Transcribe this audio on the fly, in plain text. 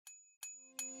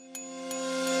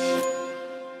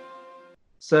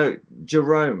So,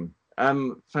 Jerome,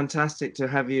 fantastic to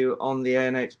have you on the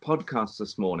ANH podcast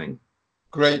this morning.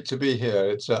 Great to be here.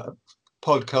 It's a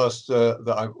podcast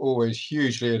that I've always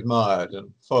hugely admired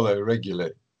and follow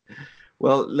regularly.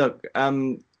 Well, look,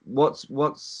 what's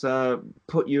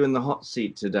put you in the hot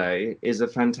seat today is a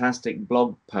fantastic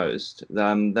blog post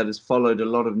that has followed a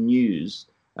lot of news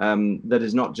that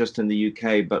is not just in the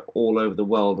UK but all over the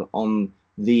world on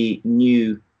the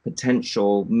new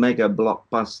potential mega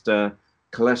blockbuster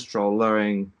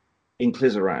cholesterol-lowering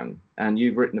Inclisiran, and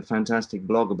you've written a fantastic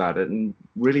blog about it. And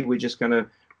really, we're just going to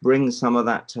bring some of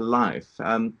that to life.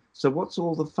 So, what's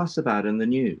all the fuss about in the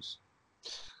news?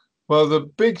 Well, the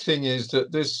big thing is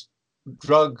that this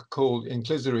drug called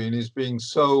Inclisiran is being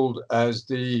sold as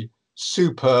the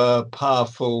super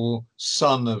powerful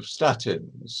son of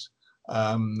statins.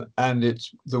 And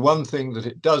it's the one thing that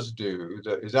it does do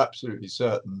that is absolutely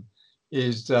certain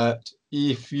is that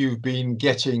if you've been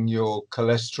getting your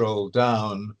cholesterol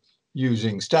down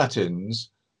using statins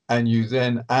and you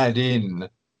then add in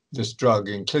this drug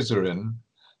Inclisiran,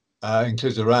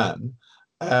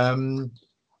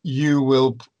 you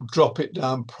will drop it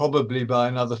down probably by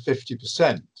another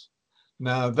 50%.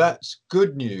 Now, that's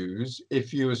good news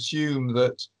if you assume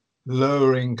that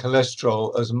lowering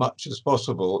cholesterol as much as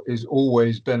possible is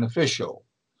always beneficial.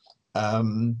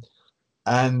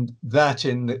 And that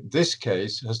in this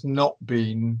case has not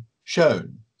been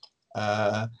shown.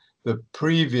 There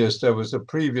was a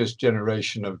previous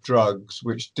generation of drugs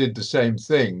which did the same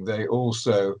thing. They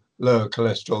also lower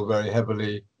cholesterol very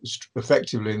heavily,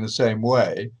 effectively in the same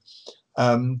way,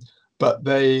 but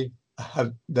they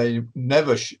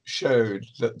never showed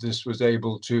that this was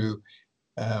able to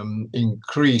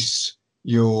increase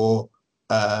your.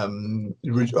 I'm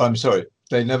sorry.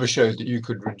 They never showed that you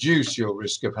could reduce your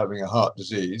risk of having a heart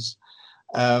disease,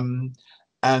 and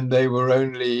they were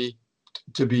only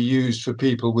to be used for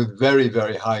people with very,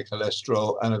 very high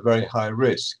cholesterol and a very high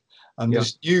risk. And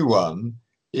this new one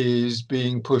is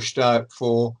being pushed out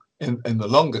for, in the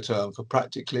longer term, for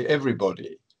practically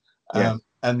everybody.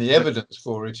 And the evidence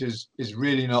for it is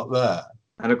really not there.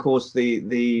 And of course,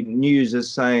 the news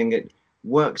is saying it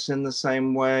works in the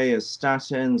same way as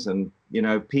statins, and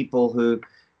people who,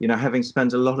 having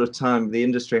spent a lot of time, the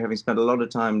industry having spent a lot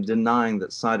of time denying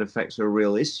that side effects are a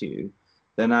real issue,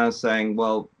 they're now saying,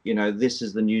 well, this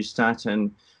is the new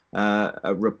statin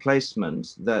a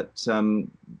replacement that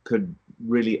could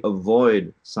really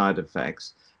avoid side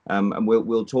effects. And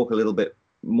we'll talk a little bit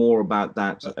more about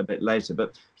that a bit later.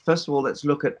 But first of all, let's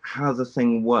look at how the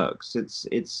thing works.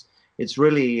 It's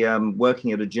really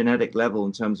working at a genetic level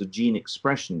in terms of gene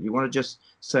expression. Do you want to just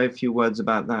say a few words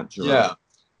about that, Jerome? Yeah,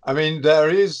 I mean,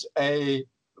 there is a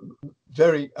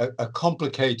very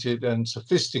complicated and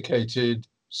sophisticated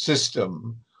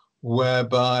system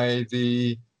whereby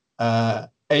the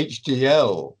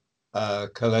HDL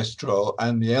cholesterol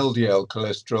and the LDL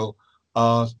cholesterol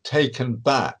are taken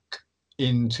back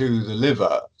into the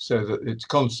liver, so that it's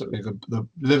constantly, the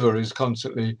liver is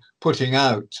constantly putting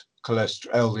out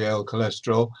LDL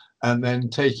cholesterol and then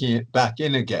taking it back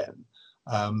in again,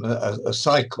 a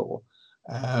cycle.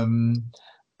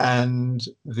 And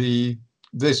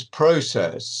this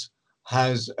process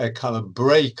has a kind of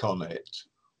brake on it,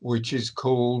 which is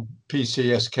called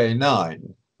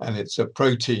PCSK9, and it's a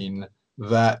protein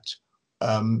that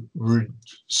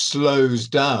slows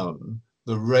down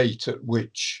the rate at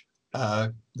which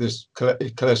this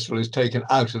cholesterol is taken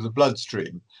out of the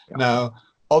bloodstream. Yeah. Now,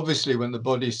 obviously, when the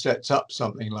body sets up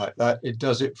something like that, it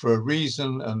does it for a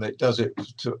reason, and it does it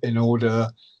in order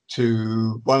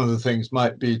to, one of the things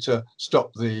might be to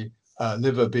stop the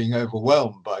liver being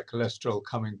overwhelmed by cholesterol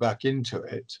coming back into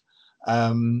it.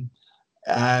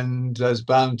 And there's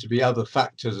bound to be other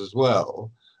factors as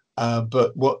well.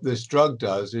 But what this drug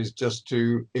does is just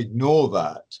to ignore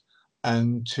that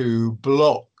and to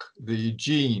block the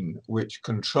gene which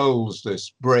controls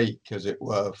this brake, as it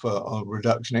were, for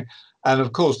reduction. And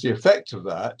of course, the effect of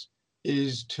that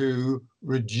is to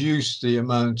reduce the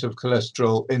amount of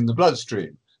cholesterol in the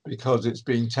bloodstream, because it's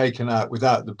being taken out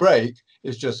without the brake.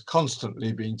 It's just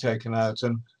constantly being taken out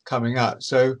and coming out.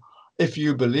 So if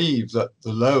you believe that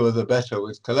the lower the better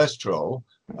with cholesterol,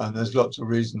 and there's lots of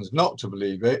reasons not to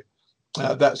believe it,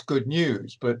 that's good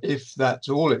news. But if that's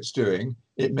all it's doing,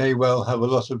 it may well have a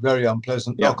lot of very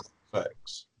unpleasant knock-on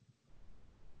effects.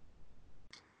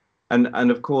 And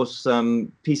of course,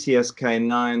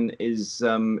 PCSK9 is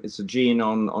it's a gene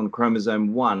on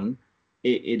chromosome 1.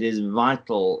 It is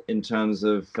vital in terms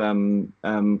of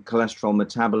cholesterol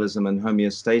metabolism and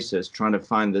homeostasis, trying to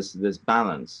find this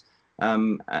balance.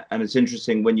 And it's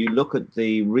interesting when you look at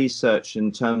the research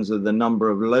in terms of the number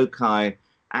of loci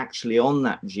actually on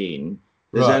that gene.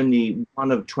 There's Right. only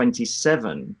one of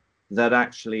 27 that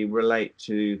actually relate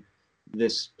to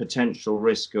this potential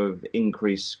risk of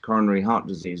increased coronary heart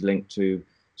disease linked to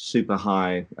super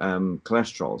high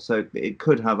cholesterol. So it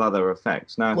could have other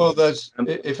effects. Now, Well, there's, um,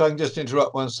 if I can just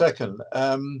interrupt 1 second,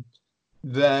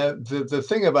 the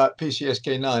thing about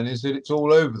PCSK9 is that it's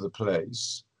all over the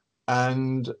place,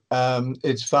 and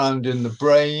it's found in the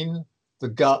brain, the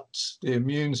gut, the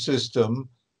immune system,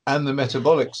 and the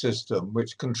metabolic system,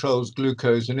 which controls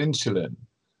glucose and insulin,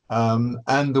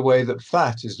 and the way that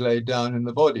fat is laid down in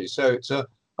the body. So it's a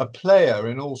player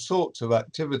in all sorts of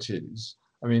activities.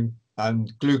 I mean,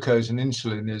 and glucose and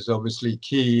insulin is obviously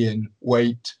key in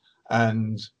weight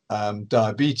and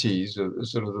diabetes, are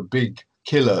sort of the big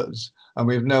killers, and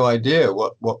we have no idea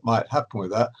what might happen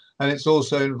with that. And it's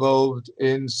also involved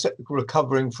in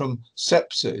recovering from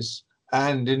sepsis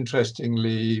and,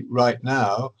 interestingly, right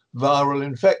now, viral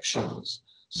infections.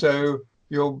 So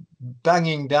you're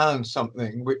banging down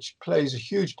something which plays a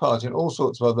huge part in all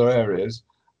sorts of other areas,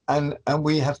 and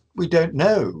we don't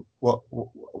know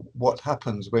what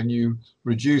happens when you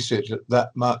reduce it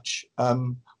that much,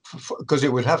 because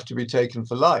it would have to be taken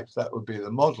for life. That would be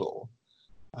the model.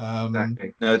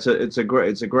 exactly. No, it's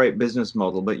a great business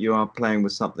model, but you are playing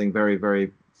with something very,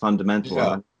 very fundamental,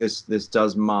 Yeah, and this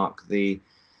does mark the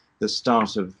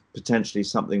start of potentially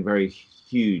something very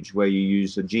huge, where you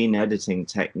use a gene editing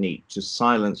technique to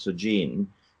silence a gene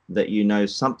that you know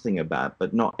something about,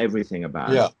 but not everything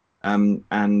about. yeah.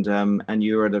 And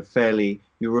you're at a fairly,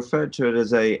 you referred to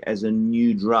it as a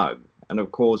new drug, and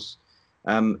of course,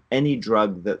 any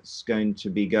drug that's going to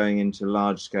be going into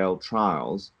large scale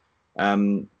trials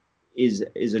um, is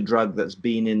a drug that's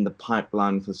been in the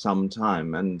pipeline for some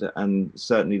time, and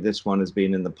certainly this one has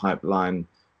been in the pipeline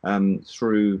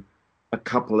through a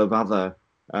couple of other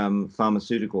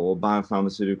pharmaceutical or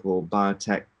biopharmaceutical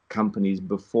biotech companies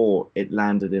before it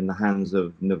landed in the hands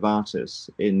of Novartis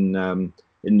in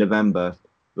November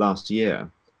last year.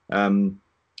 And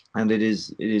it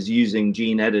is using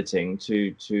gene editing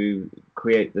to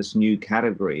create this new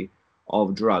category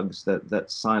of drugs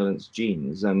that silence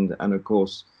genes, and of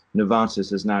course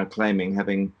Novartis is now claiming,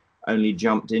 having only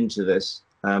jumped into this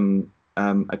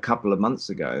a couple of months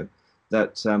ago,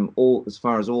 that all, as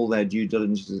far as all their due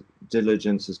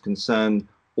diligence is concerned,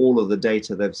 all of the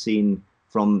data they've seen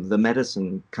from the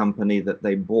medicine company that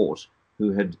they bought,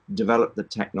 who had developed the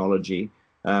technology,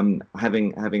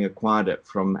 having acquired it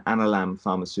from Analam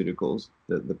Pharmaceuticals,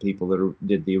 the people that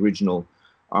did the original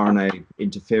RNA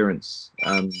interference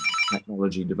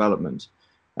technology development.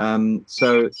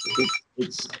 So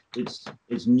it's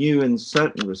new in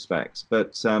certain respects,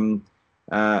 but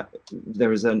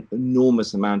there is an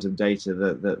enormous amount of data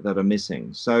that are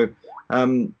missing. So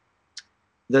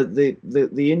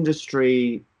the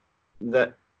industry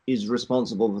that is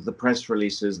responsible for the press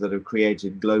releases that have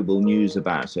created global news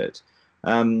about it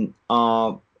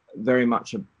are very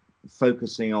much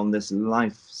focusing on this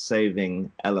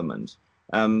life-saving element.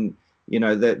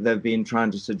 They've been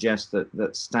trying to suggest that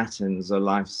statins are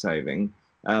life-saving.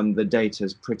 The data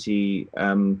is pretty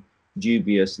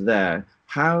dubious there.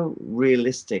 How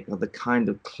realistic are the kind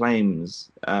of claims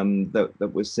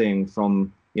that we're seeing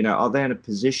from, are they in a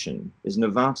position, is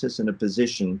Novartis in a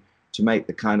position to make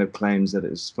the kind of claims that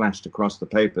is flashed across the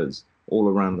papers all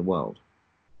around the world?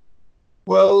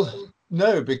 Well,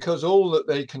 no, because all that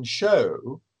they can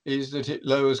show is that it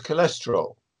lowers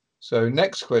cholesterol. So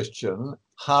next question,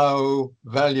 how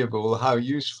valuable, how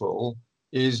useful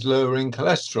is lowering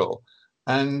cholesterol?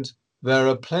 And there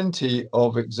are plenty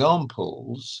of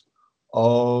examples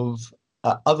of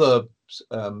other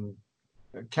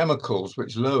chemicals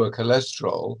which lower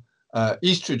cholesterol.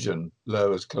 Estrogen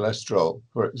lowers cholesterol,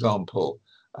 for example.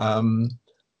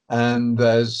 And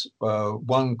there's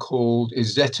one called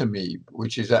ezetimibe,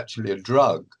 which is actually a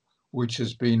drug which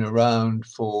has been around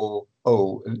for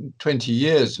 20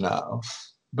 years now,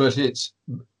 but it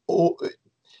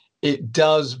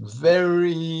does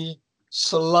very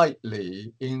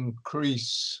slightly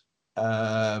increase,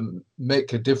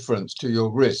 make a difference to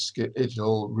your risk.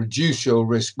 It'll reduce your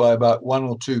risk by about 1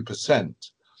 or 2%.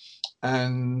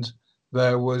 And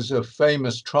there was a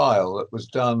famous trial that was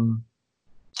done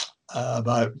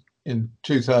about in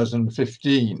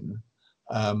 2015,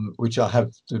 which I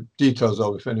have the details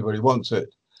of if anybody wants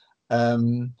it,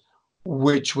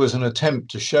 which was an attempt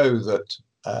to show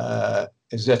that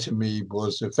ezetimibe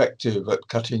was effective at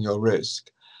cutting your risk.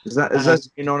 Is that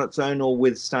in on its own or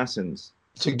with statins?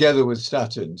 Together with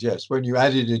statins, yes. When you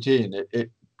added it in, it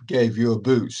gave you a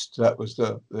boost. That was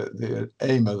the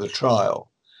aim of the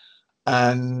trial.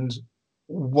 And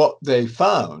what they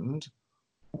found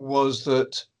was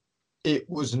that it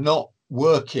was not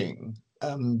working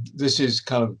this is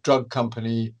kind of drug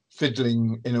company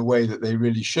fiddling in a way that they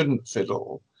really shouldn't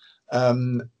fiddle.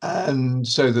 And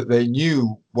so that they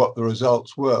knew what the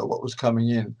results were, what was coming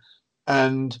in.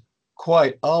 And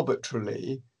quite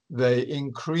arbitrarily, they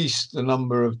increased the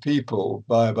number of people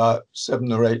by about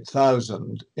 7 or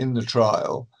 8,000 in the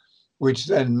trial, which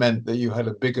then meant that you had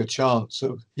a bigger chance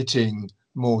of hitting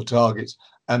more targets.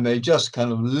 And they just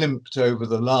kind of limped over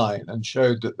the line and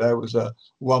showed that there was a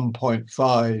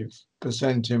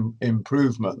 1.5%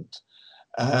 improvement.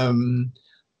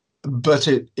 But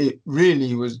it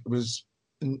really was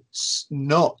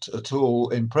not at all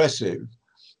impressive.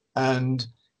 And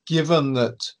given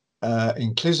that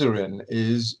Inclisiran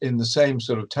is in the same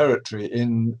sort of territory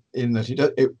in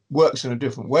that it works in a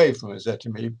different way from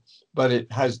ezetimibe, but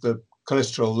it has the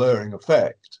cholesterol lowering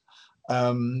effect.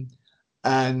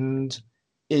 And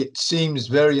it seems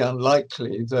very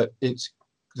unlikely that the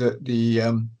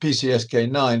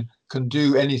PCSK9 can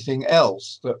do anything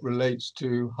else that relates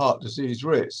to heart disease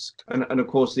risk. And of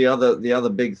course, the other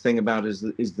big thing about is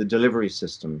the delivery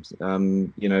systems.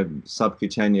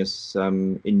 Subcutaneous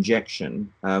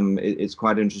injection. It's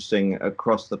quite interesting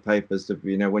across the papers that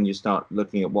when you start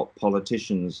looking at what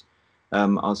politicians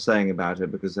are saying about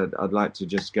it, because I'd like to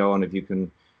just go on if you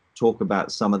can talk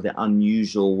about some of the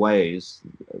unusual ways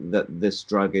that this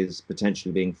drug is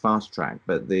potentially being fast-tracked.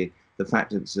 But the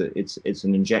fact it's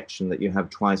an injection that you have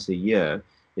twice a year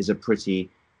is a pretty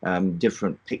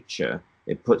different picture.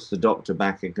 It puts the doctor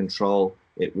back in control.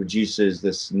 It reduces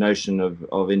this notion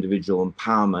of individual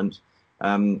empowerment,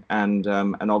 and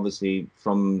obviously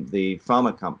from the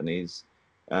pharma companies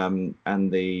and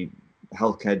the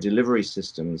healthcare delivery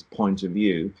systems point of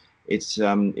view,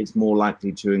 it's more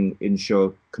likely to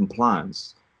ensure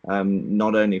compliance,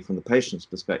 not only from the patient's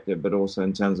perspective, but also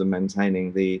in terms of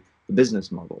maintaining the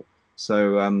business model.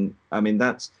 So I mean,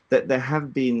 there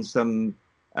have been some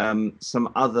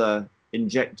other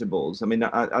injectables. I mean,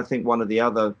 I think one of the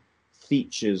other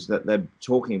features that they're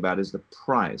talking about is the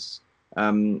price.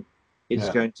 It's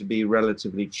going to be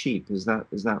relatively cheap. Is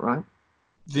that right?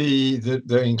 The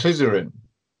Inclisiran.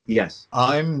 Yes.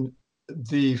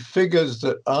 The figures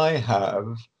that I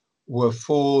have were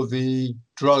for the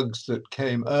drugs that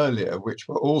came earlier, which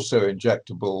were also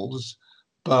injectables,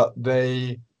 but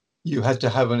you had to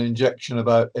have an injection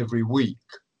about every week.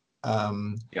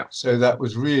 So that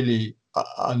was really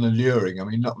unalluring. I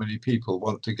mean, not many people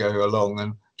want to go along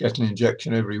and get an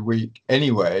injection every week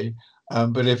anyway.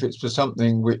 But if it's for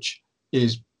something which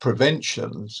is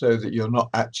prevention, so that you're not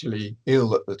actually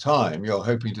ill at the time, you're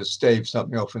hoping to stave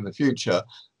something off in the future,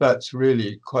 that's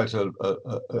really quite a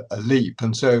leap.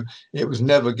 And so it was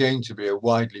never going to be a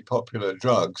widely popular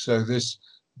drug. So this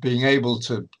being able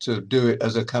to do it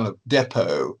as a kind of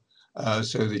depot,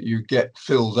 so that you get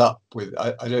filled up with,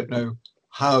 I don't know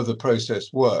how the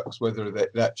process works, whether it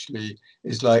actually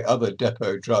is like other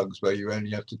depot drugs where you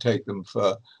only have to take them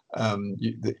for,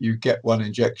 you get one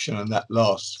injection and that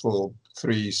lasts for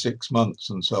 3-6 months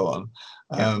and so on.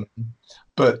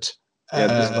 But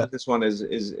this one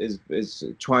is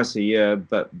twice a year,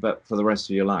 but for the rest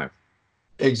of your life.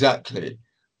 Exactly.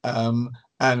 And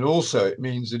also it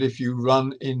means that if you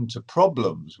run into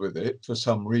problems with it for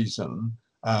some reason,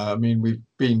 I mean, we've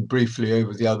been briefly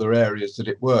over the other areas that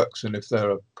it works, and if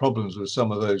there are problems with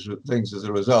some of those things as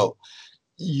a result,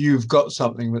 you've got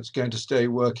something that's going to stay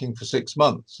working for 6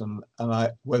 months. And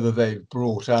whether they've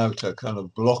brought out a kind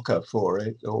of blocker for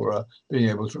it or being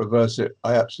able to reverse it,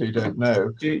 I absolutely don't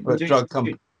know.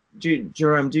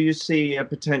 Jerome, do you see a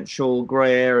potential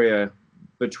grey area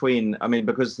between, I mean,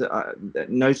 because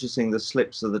noticing the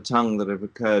slips of the tongue that have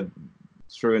occurred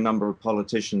through a number of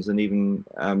politicians and even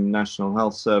National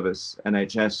Health Service,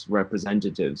 NHS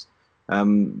representatives,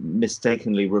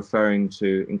 mistakenly referring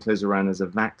to Inclisiran as a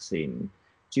vaccine.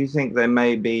 Do you think there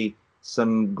may be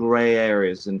some grey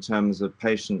areas in terms of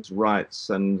patients'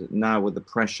 rights, and now with the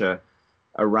pressure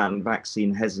around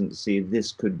vaccine hesitancy,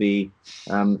 this could be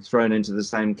thrown into the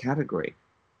same category?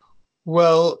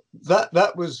 Well,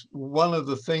 that was one of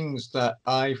the things that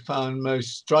I found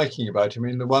most striking about it. I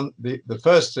mean, the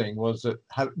first thing was that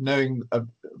having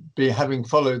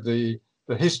followed the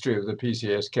history of the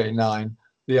PCSK9,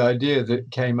 the idea that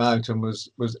came out and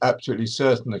was absolutely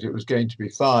certain that it was going to be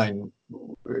fine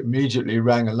immediately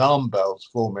rang alarm bells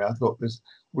for me. I thought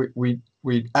we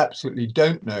absolutely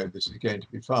don't know this is going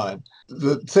to be fine.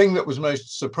 The thing that was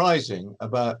most surprising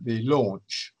about the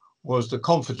launch was the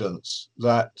confidence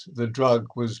that the drug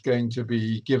was going to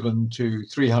be given to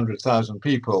 300,000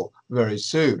 people very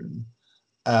soon,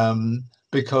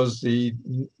 because the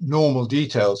normal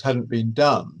details hadn't been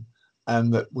done.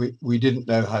 and that we didn't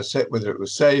know whether it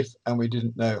was safe, and we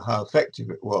didn't know how effective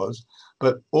it was.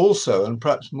 But also, and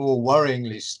perhaps more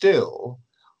worryingly still,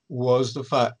 was the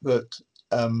fact that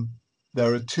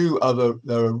there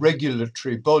are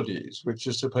regulatory bodies which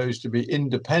are supposed to be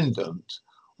independent,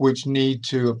 which need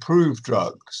to approve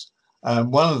drugs.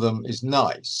 One of them is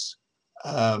NICE,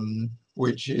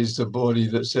 which is the body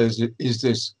that says, is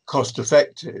this cost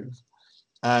effective?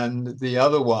 And the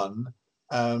other one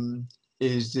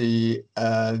is the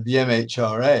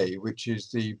MHRA, which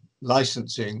is the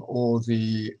licensing or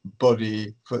the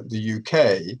body for the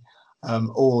UK,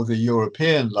 or the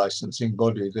European licensing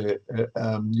body, the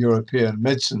European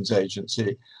Medicines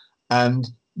Agency.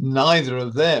 And neither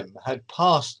of them had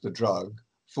passed the drug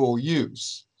for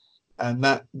use. And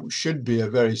that should be a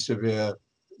very severe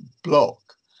block.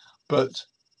 But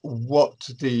what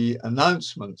the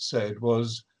announcement said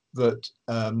was that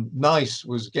NICE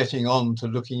was getting on to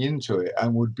looking into it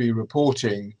and would be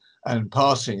reporting and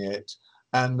passing it,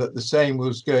 and that the same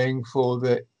was going for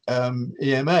the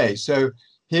EMA. So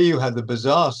here you had the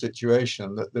bizarre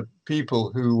situation that the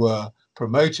people who were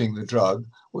promoting the drug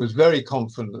was very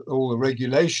confident that all the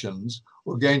regulations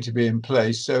were going to be in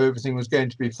place, so everything was going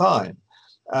to be fine.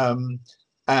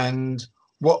 And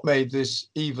what made this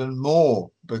even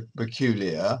more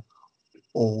peculiar,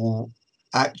 or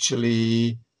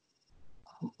actually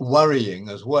worrying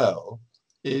as well,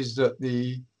 is that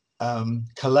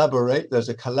there's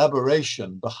a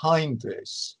collaboration behind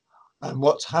this. And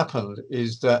what's happened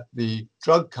is that the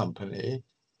drug company,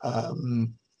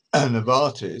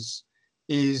 Novartis,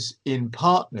 is in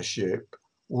partnership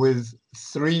with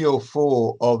 3 or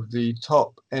 4 of the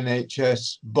top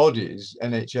NHS bodies,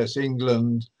 NHS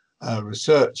England,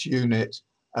 Research Unit,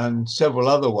 and several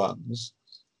other ones.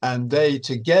 And they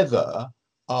together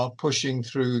are pushing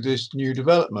through this new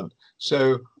development.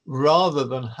 So rather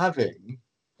than having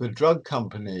the drug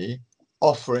company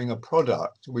offering a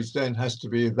product which then has to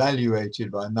be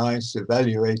evaluated by NICE,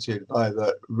 evaluated by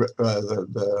the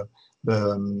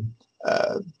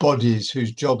bodies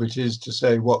whose job it is to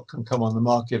say what can come on the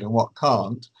market and what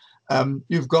can't,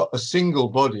 you've got a single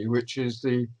body, which is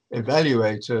the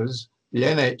evaluators, the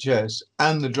NHS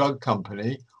and the drug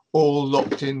company, all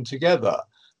locked in together.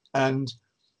 And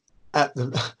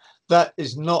that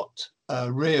is not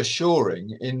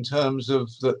reassuring in terms of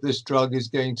that this drug is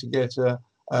going to get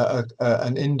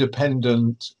an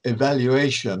independent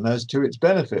evaluation as to its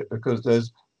benefit, because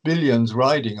there's billions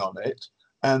riding on it,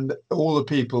 and all the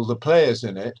people, the players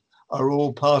in it, are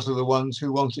all part of the ones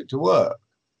who want it to work.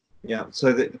 Yeah,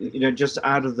 so that, just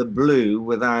out of the blue,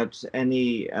 without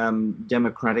any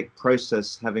democratic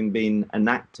process having been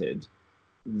enacted,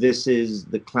 this is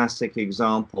the classic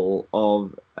example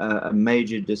of a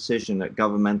major decision at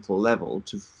governmental level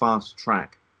to fast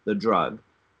track the drug,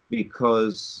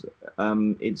 because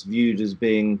it's viewed as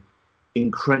being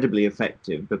incredibly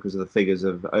effective because of the figures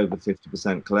of over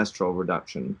 50% cholesterol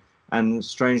reduction, and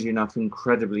strangely enough,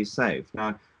 incredibly safe.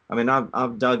 Now, I mean,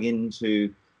 I've dug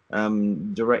into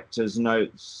directors'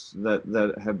 notes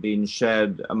that have been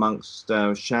shared amongst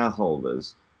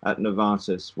shareholders at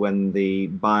Novartis when the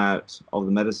buyout of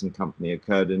the medicine company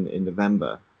occurred in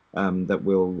November, that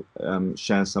will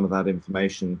share some of that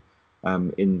information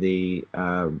in the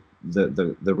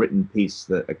written piece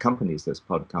that accompanies this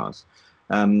podcast.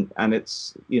 And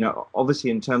it's, obviously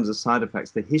in terms of side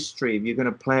effects, the history, if you're going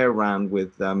to play around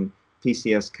with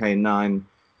PCSK9,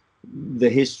 the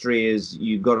history is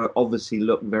you've got to obviously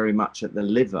look very much at the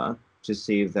liver to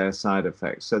see if there are side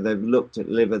effects. So they've looked at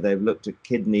liver, they've looked at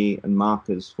kidney and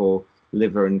markers for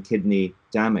liver and kidney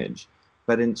damage.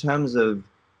 But in terms of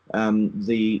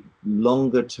the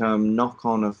longer term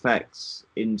knock-on effects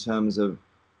in terms of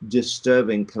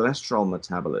disturbing cholesterol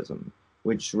metabolism,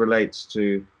 which relates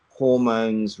to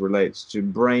hormones, relates to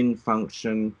brain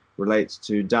function, relates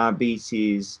to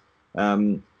diabetes,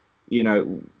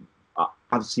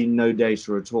 I've seen no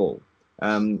data at all.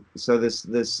 So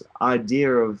this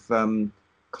idea of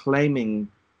claiming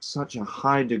such a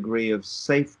high degree of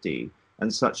safety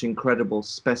and such incredible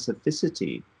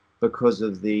specificity because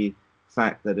of the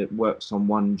fact that it works on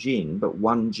one gene, but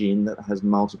one gene that has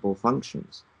multiple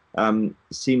functions,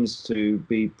 seems to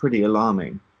be pretty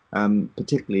alarming,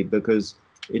 particularly because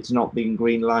it's not being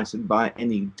green lighted by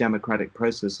any democratic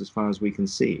process as far as we can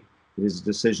see. It is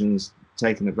decisions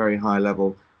taken at very high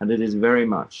level, and it is very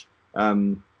much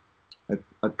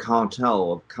a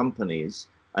cartel of companies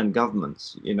and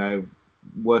governments,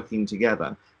 working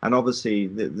together. And obviously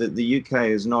the UK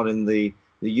is not in the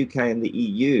UK and the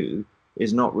EU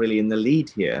is not really in the lead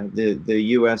here. The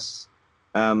US,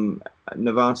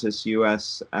 Novartis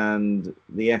US and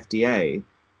the FDA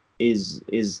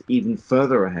is even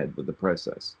further ahead with the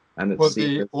process. And Well, it's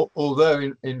the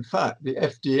although in fact the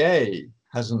FDA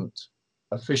hasn't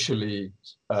officially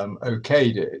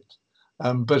okayed it,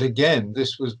 but again,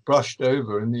 this was brushed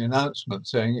over in the announcement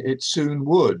saying it soon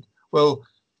would. Well,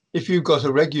 if you've got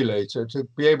a regulator, to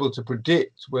be able to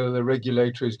predict whether the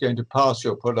regulator is going to pass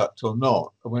your product or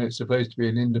not, when it's supposed to be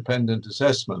an independent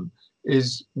assessment,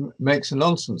 makes a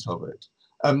nonsense of it.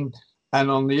 And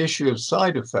on the issue of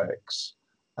side effects,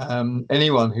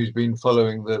 anyone who's been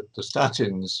following the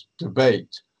statins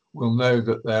debate will know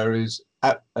that there is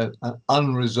an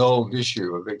unresolved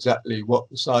issue of exactly what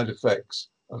the side effects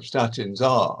of statins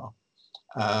are.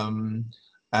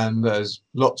 And there's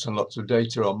lots and lots of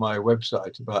data on my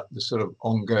website about the sort of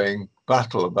ongoing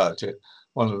battle about it.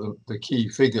 One of the key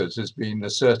figures has been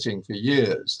asserting for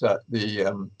years that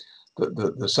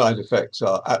the side effects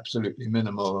are absolutely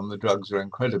minimal and the drugs are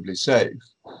incredibly safe.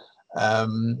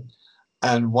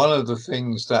 And one of the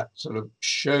things that sort of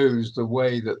shows the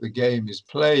way that the game is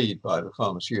played by the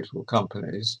pharmaceutical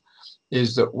companies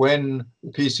is that when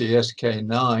the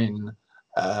PCSK9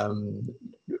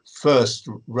 first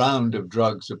round of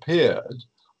drugs appeared,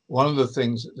 one of the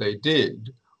things that they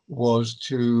did was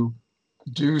to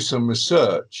do some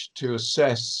research to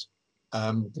assess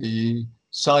the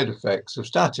side effects of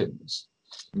statins.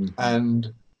 Mm-hmm.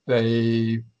 And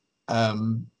they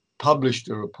published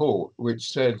a report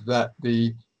which said that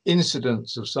the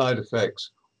incidence of side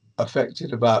effects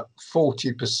affected about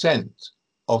 40%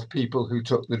 of people who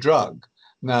took the drug.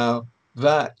 Now,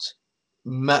 that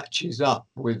matches up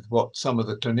with what some of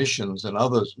the clinicians and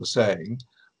others were saying,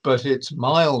 but it's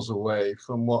miles away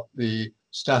from what the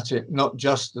statin, not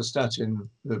just the statin,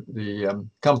 the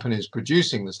companies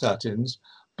producing the statins,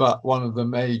 but one of the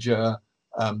major,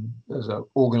 there's an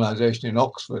organization in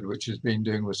Oxford which has been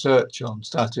doing research on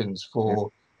statins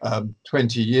for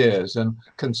 20 years and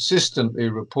consistently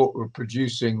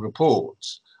producing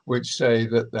reports which say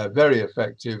that they're very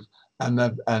effective and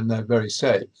they're very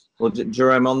safe. Well,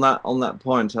 Jerome, on that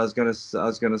point, I was going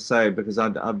to say, because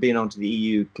I've been onto the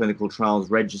EU clinical trials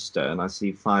register and I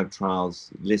see 5 trials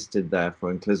listed there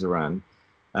for Inclisiran.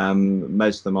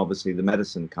 Most of them, obviously, the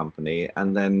medicine company,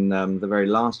 and then the very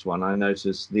last one, I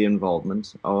noticed the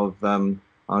involvement of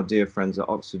our dear friends at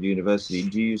Oxford University.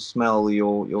 Do you smell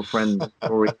your friend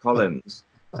Rory Collins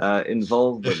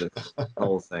involved with this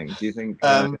whole thing? Do you think?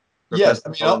 Yes, I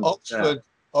mean,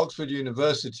 Oxford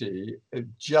University,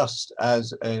 just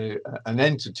as an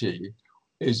entity,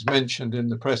 is mentioned in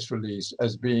the press release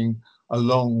as being,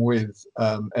 along with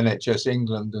NHS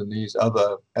England and these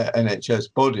other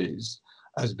NHS bodies,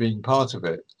 as being part of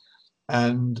it.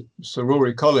 And Sir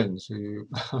Rory Collins, who you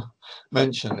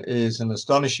mentioned, is an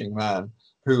astonishing man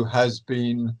who has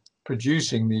been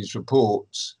producing these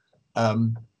reports,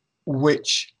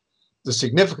 which the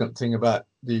significant thing about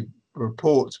the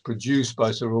reports produced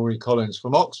by Sir Rory Collins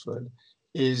from Oxford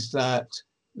is that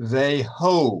they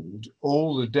hold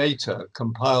all the data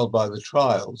compiled by the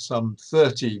trials, some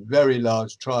 30 very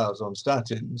large trials on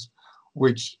statins,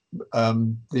 which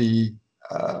the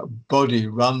body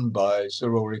run by Sir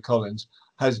Rory Collins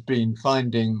has been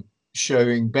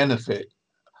showing benefit.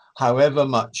 However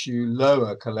much you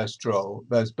lower cholesterol,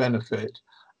 there's benefit,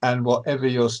 and whatever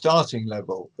your starting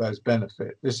level, there's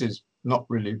benefit. This is not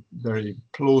really very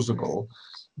plausible,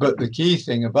 but the key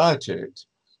thing about it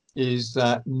is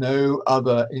that no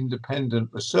other independent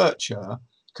researcher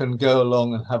can go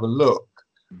along and have a look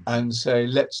and say,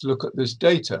 let's look at this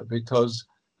data, because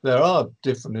there are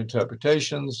different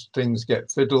interpretations, things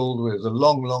get fiddled with a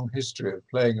long, long history of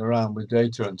playing around with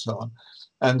data and so on.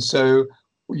 And so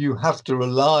you have to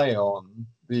rely on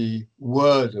the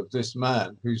word of this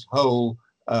man whose whole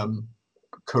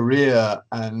career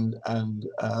and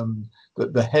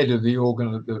the head of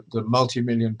the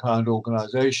multi-million-pound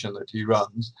organization that he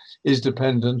runs is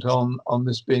dependent on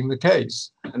this being the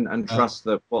case. And trust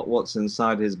that what's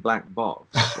inside his black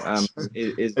box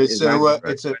is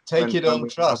it's a take it on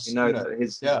trust. We know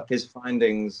that his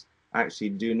findings actually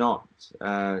do not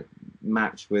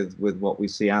match with what we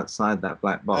see outside that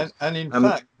black box. And in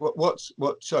fact,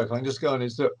 sorry, if I can just go on,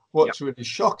 is that what's really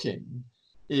shocking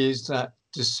is that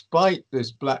despite this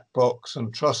black box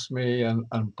and trust me and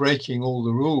breaking all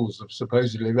the rules of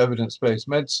supposedly evidence-based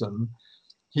medicine,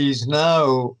 he's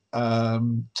now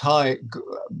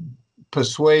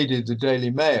persuaded the Daily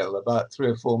Mail about 3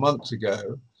 or 4 months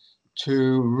ago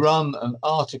to run an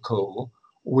article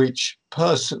which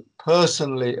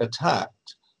personally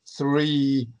attacked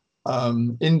 3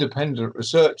 independent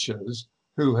researchers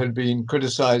who had been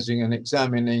criticizing and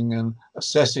examining and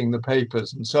assessing the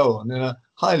papers and so on in a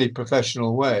highly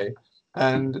professional way,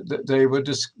 and they were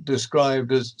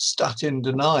described as statin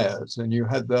deniers, and you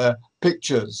had their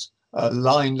pictures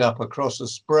lined up across a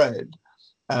spread.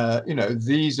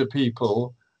 These are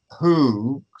people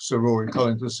who, Sir Rory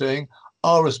Collins was saying,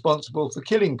 are responsible for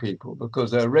killing people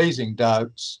because they're raising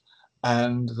doubts,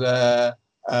 and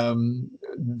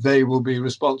they will be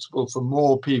responsible for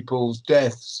more people's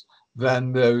deaths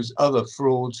than those other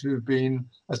frauds who've been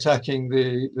attacking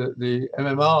the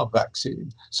MMR vaccine.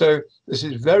 So this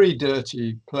is very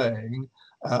dirty playing,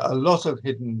 a lot of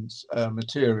hidden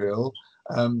material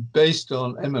based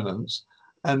on eminence,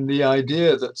 and the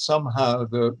idea that somehow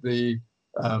the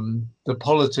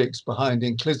politics behind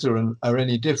Inclisiran are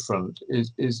any different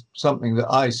is something that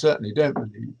I certainly don't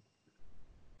believe.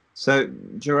 So,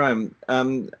 Jerome,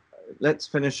 let's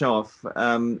finish off.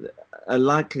 A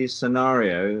likely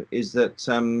scenario is that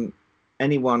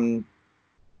anyone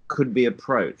could be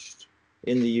approached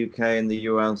in the UK, in the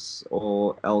US,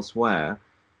 or elsewhere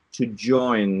to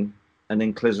join an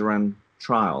Inclisiran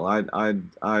trial.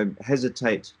 I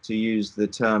hesitate to use the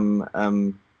term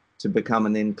to become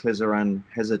an Inclisiran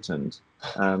hesitant,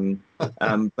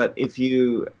 but if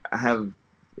you have,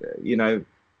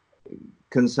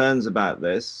 concerns about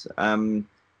this,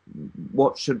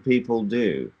 what should people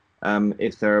do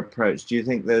if they're approached? Do you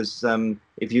think there's,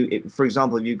 for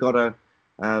example, if you've got a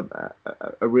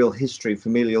real history,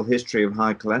 familial history of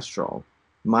high cholesterol,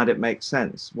 might it make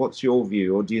sense? What's your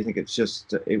view, or do you think it's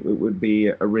just it would be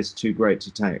a risk too great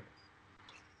to take?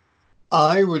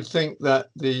 I would think that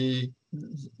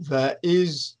there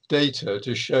is data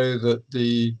to show that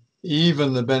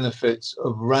even the benefits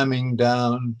of ramming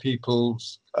down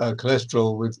people's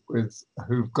cholesterol with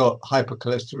who've got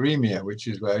hypercholesteremia, which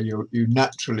is where you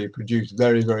naturally produce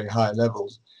very, very high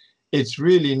levels, it's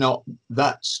really not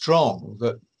that strong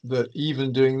that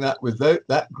even doing that with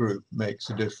that group makes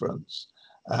a difference.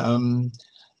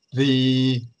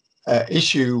 The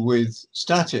issue with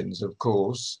statins, of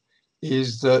course,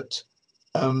 is that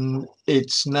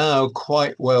it's now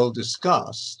quite well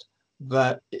discussed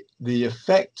that the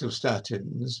effect of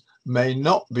statins may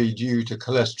not be due to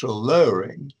cholesterol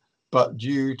lowering, but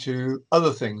due to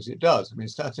other things it does. I mean,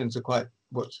 statins are quite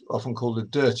what's often called a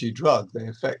dirty drug. They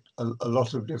affect a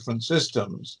lot of different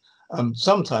systems,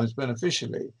 sometimes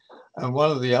beneficially. And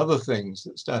one of the other things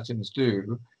that statins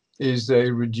do is they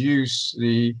reduce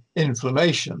the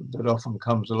inflammation that often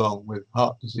comes along with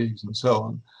heart disease and so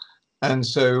on. And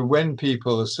so when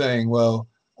people are saying, well,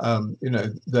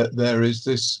 that there is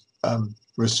this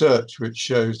research which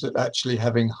shows that actually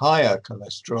having higher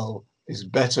cholesterol is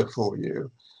better for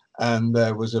you. And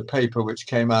there was a paper which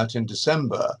came out in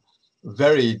December,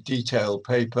 very detailed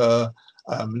paper,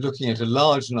 looking at a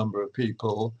large number of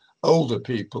people, older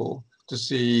people, to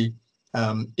see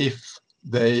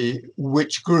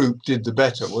which group did the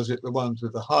better. Was it the ones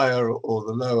with the higher or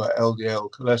the lower LDL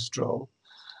cholesterol?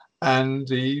 And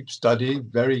the study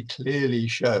very clearly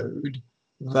showed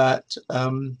that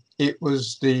it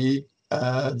was the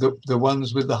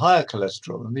ones with the higher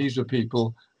cholesterol, and these were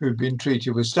people who'd been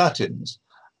treated with statins.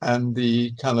 And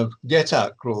the kind of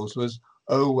get-out clause was,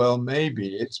 oh well,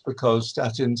 maybe it's because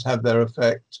statins have their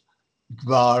effect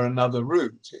via another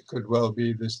route. It could well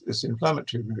be this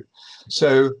inflammatory route.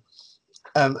 So,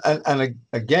 and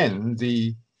again,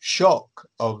 the shock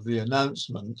of the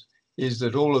announcement is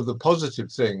that all of the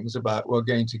positive things about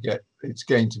it's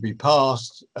going to be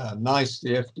passed, NICE,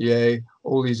 the FDA,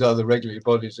 all these other regulatory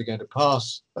bodies are going to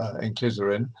pass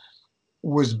Inclisiran,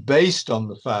 was based on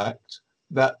the fact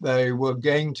that they were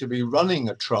going to be running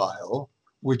a trial,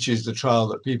 which is the trial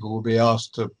that people will be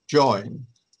asked to join,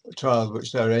 a trial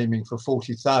which they're aiming for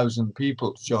 40,000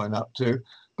 people to join up to.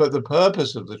 But the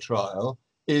purpose of the trial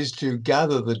is to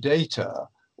gather the data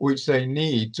which they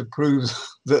need to prove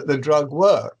that the drug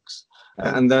works.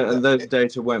 And those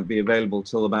data won't be available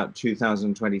till about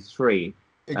 2023.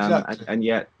 Exactly. And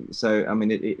yet, so I mean,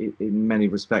 it in many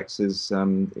respects is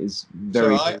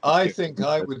very. So I think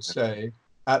I would say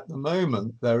at the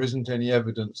moment there isn't any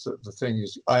evidence that the thing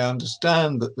is. I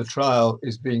understand that the trial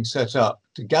is being set up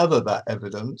to gather that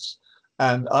evidence,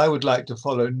 and I would like to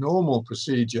follow normal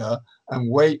procedure and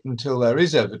wait until there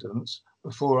is evidence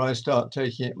before I start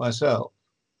taking it myself.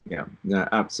 Yeah,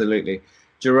 absolutely.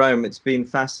 Jerome, it's been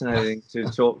fascinating to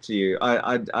talk to you.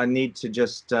 I need to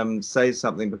just say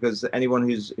something, because anyone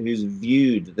who's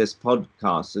viewed this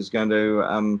podcast is going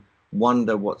to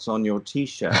wonder what's on your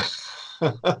T-shirt,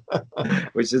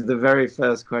 which is the very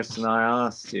first question I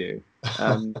asked you.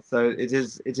 So it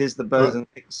is the Bose and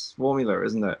Hicks formula,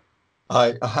 isn't it?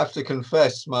 I have to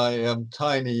confess my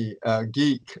tiny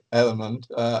geek element.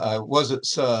 I was at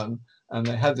CERN, and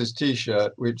they had this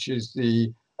T-shirt, which is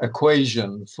the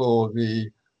equation for the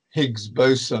Higgs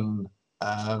boson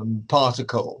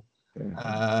particle.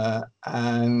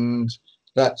 And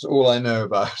that's all I know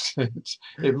about it.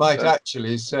 It might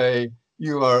actually say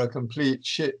you are a complete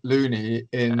shit loony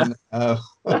in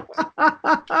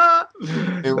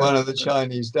in one of the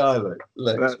Chinese dialects.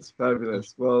 That's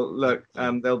fabulous. Well, look,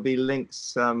 there'll be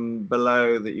links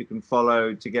below that you can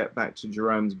follow to get back to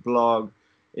Jerome's blog,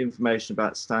 information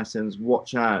about statins.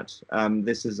 Watch out.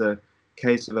 This is a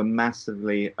case of a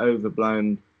massively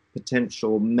overblown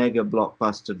potential mega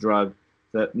blockbuster drug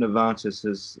that Novartis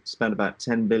has spent about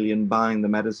 10 billion buying the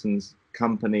medicines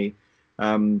company.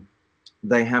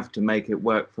 They have to make it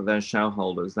work for their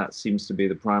shareholders. That seems to be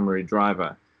the primary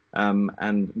driver.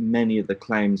 And many of the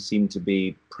claims seem to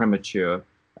be premature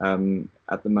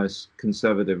at the most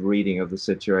conservative reading of the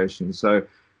situation. So,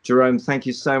 Jerome, thank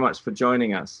you so much for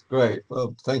joining us. Great.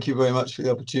 Well, thank you very much for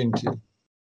the opportunity.